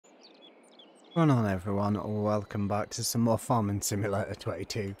What's going on, everyone? Welcome back to some more Farming Simulator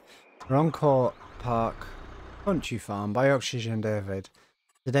 22. We're on Court Park Country Farm by Oxygen David.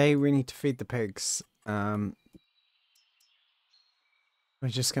 Today we need to feed the pigs. We're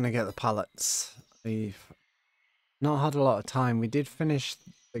just going to get the pallets. We've not had a lot of time. We did finish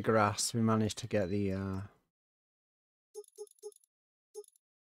the grass. We managed to get the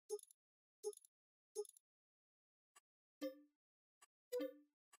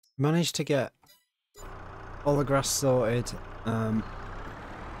all the grass sorted. Then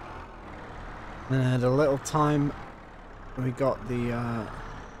I had a little time. We got the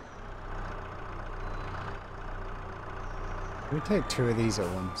we take two of these at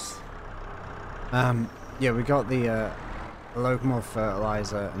once. Yeah, we got the local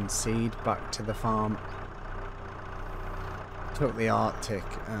fertilizer and seed back to the farm. Took the Arctic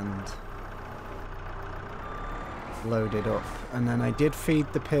and loaded up, and then I did feed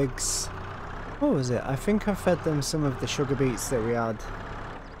the pigs. What was it? I think I fed them some of the sugar beets that we had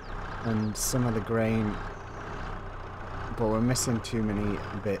and some of the grain, but we're missing too many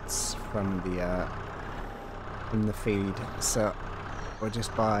bits from the feed, so we'll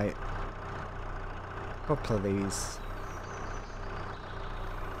just buy a couple of these.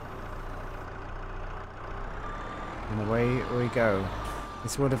 And away we go.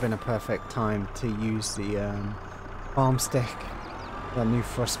 This would have been a perfect time to use the farm stick, that new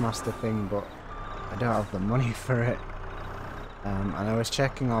Thrustmaster thing, but I don't have the money for it. And I was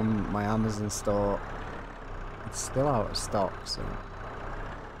checking on my Amazon store. It's still out of stock, so...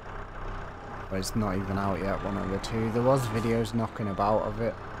 But it's not even out yet, one of the two. There was videos knocking about of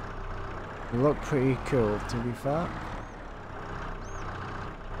it. It looked pretty cool, to be fair.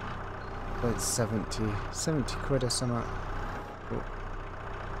 But it's 70 quid or something. Oh,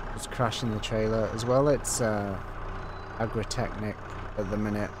 just crashing the trailer. As well, it's Agritechnic at the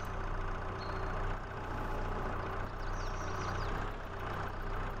minute.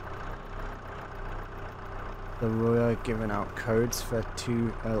 So we're giving out codes for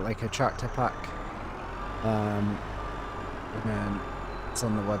like a tractor pack, and then it's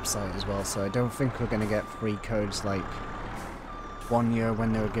on the website as well. So I don't think we're going to get free codes like 1 year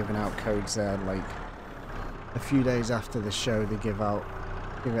when they were giving out codes there. Like a few days after the show, they give it out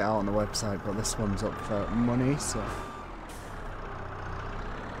on the website. But this one's up for money, so.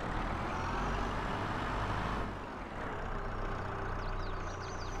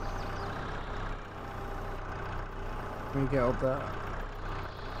 We get up there.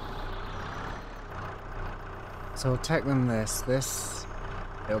 So we'll take them this.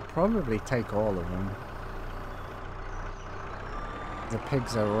 It'll probably take all of them. The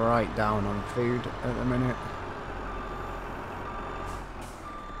pigs are right down on food at the minute.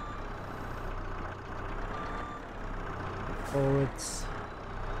 Forwards.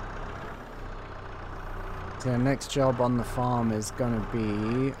 So the next job on the farm is gonna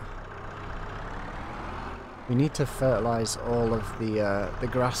be... We need to fertilise all of the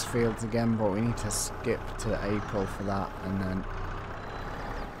grass fields again, but we need to skip to April for that, and then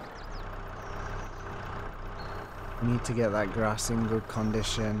we need to get that grass in good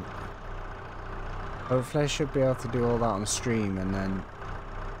condition. Hopefully I should be able to do all that on stream and then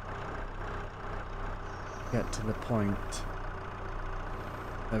get to the point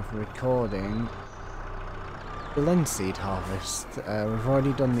of recording the linseed harvest. We've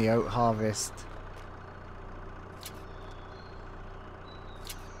already done the oat harvest.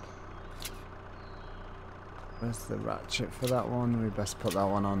 Where's the ratchet for that one? We best put that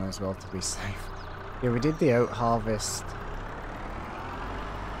one on as well to be safe. Yeah, we did the oat harvest.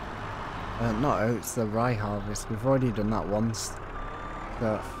 Not oats, the rye harvest. We've already done that once.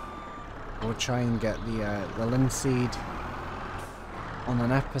 So we'll try and get the linseed on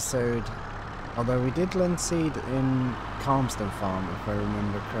an episode. Although we did linseed in Calmston Farm, if I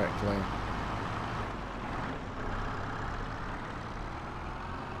remember correctly.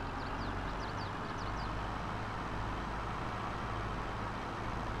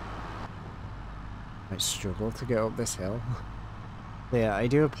 I struggle to get up this hill. Yeah, I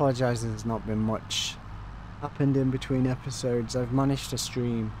do apologise, there's not been much happened in between episodes. I've managed to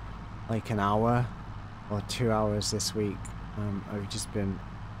stream like an hour or 2 hours this week. I've just been...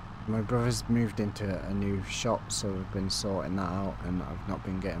 My brother's moved into a new shop, so we've been sorting that out, and I've not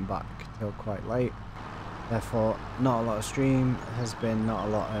been getting back till quite late. Therefore, not a lot of stream has been, not a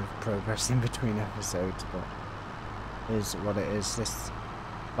lot of progress in between episodes, but it is what it is. This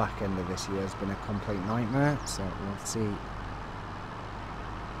back end of this year has been a complete nightmare, so we'll see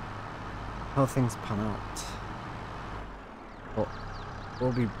how things pan out. But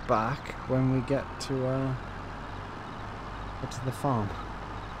we'll be back when we get to the farm.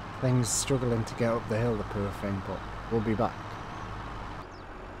 Thing's struggling to get up the hill, the poor thing, but we'll be back.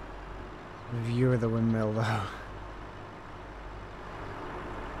 The view of the windmill, though.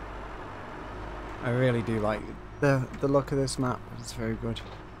 I really do like the look of this map. It's very good.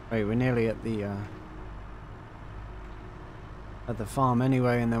 Right, we're nearly at the farm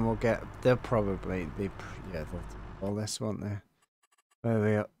anyway, and then we'll get. They'll take all this, won't they? Where are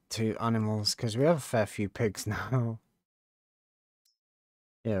we up to animals? Because we have a fair few pigs now.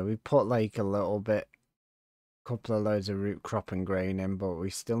 Yeah, we put like a little bit, couple of loads of root crop and grain in, but we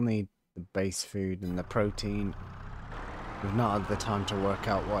still need the base food and the protein. We've not had the time to work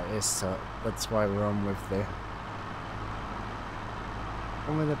out what it is, so that's why we're on with the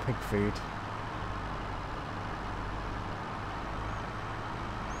pig food.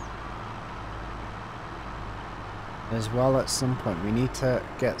 As well, at some point we need to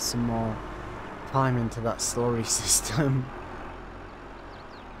get some more time into that slurry system.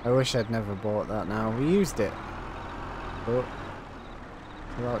 I wish I'd never bought that now. We used it, but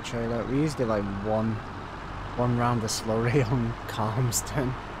without trailer, we used it like one round of slurry on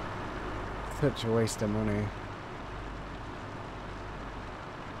Calmston. Such a waste of money.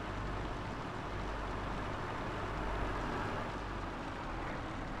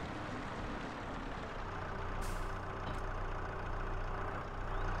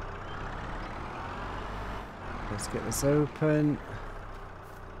 Let's get this open.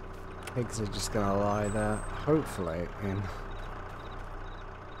 Pigs are just gonna lie there. Hopefully, in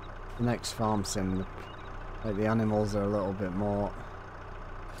the next farm sim, like the animals are a little bit more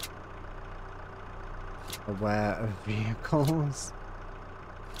aware of vehicles.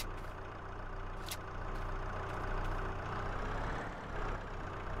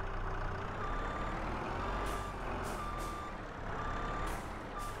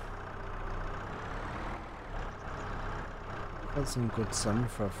 Got some good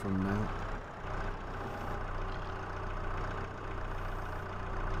sunflower from now.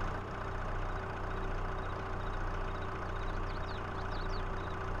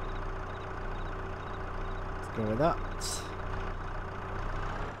 Let's go with that.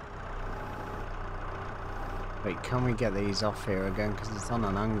 Wait, can we get these off here again? Because it's on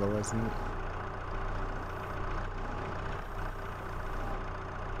an angle, isn't it?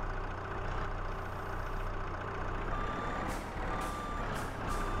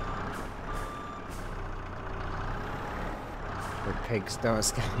 Pigs don't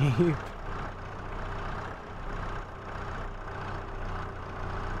escape.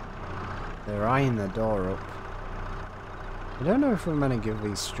 They're eyeing the door up. I don't know if we're meant to give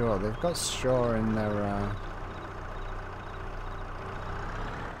these straw. They've got straw in their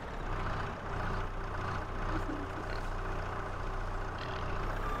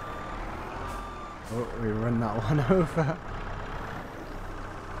Oh, we run that one over.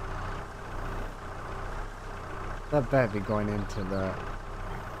 That better be going into the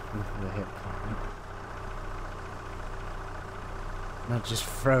hip point. Not just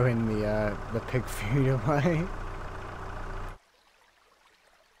throwing the pig food away.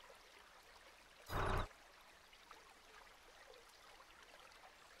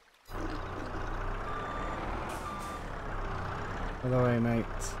 By the way, mate.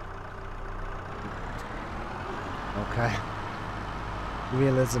 Okay.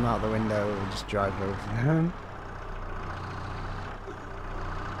 Realism out the window, we'll just drive over them.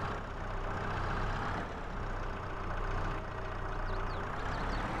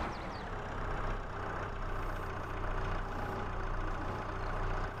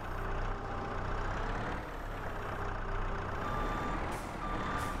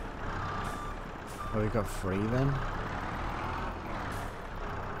 Oh, we got 3 then.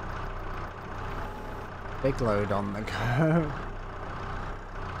 Big load on the go.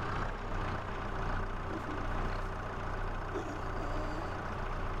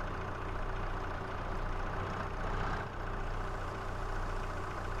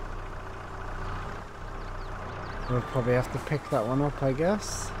 We'll probably have to pick that one up, I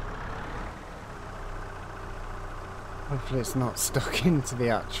guess. Hopefully it's not stuck into the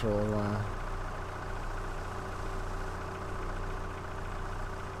actual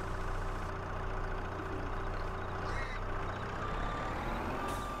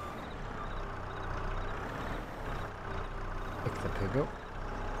pick the pig up.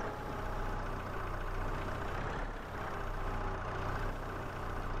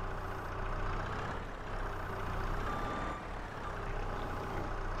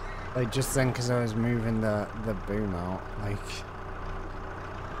 Like just then, because I was moving the boom out, like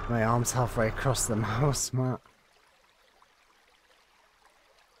my arm's halfway across the mouse mat.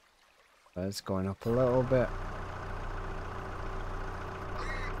 But it's going up a little bit.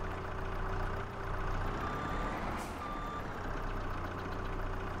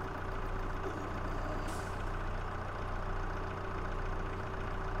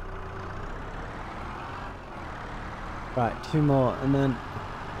 Right, 2 more and then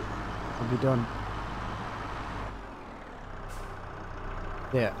I'll be done.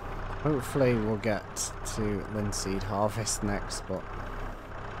 Yeah, hopefully we'll get to linseed harvest next, but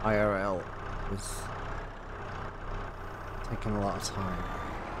IRL is taking a lot of time.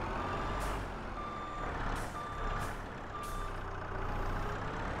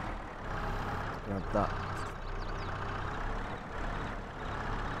 Grab that.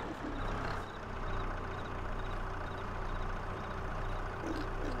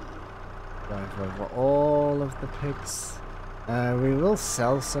 Drive over all of the pigs. We will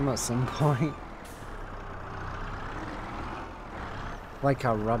sell some at some point. Like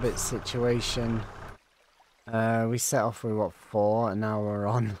our rabbit situation. We set off with what, 4 and now we're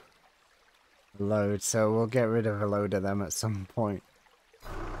on a load, so we'll get rid of a load of them at some point.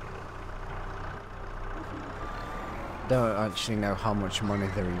 Don't actually know how much money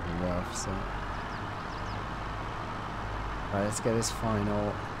they're even worth, so. Right, let's get this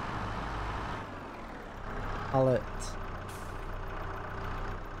final pallet.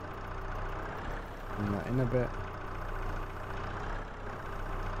 Bring that in a bit.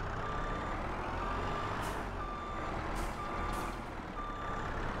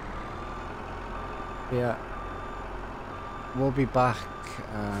 Yeah, we'll be back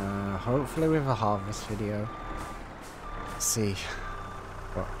hopefully with a harvest video. Let's see.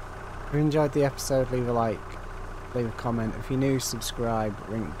 But if you enjoyed the episode, leave a like, leave a comment. If you're new, subscribe,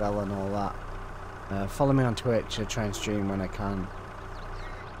 ring the bell and all that. Follow me on Twitch. I try and stream when I can.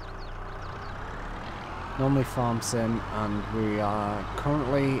 Normally farm sim, and we are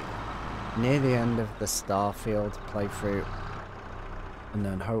currently near the end of the Starfield playthrough. And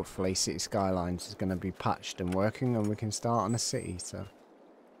then hopefully City Skylines is going to be patched and working and we can start on a city, so.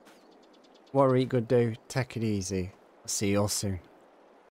 What are you good do? Take it easy. I'll see you all soon.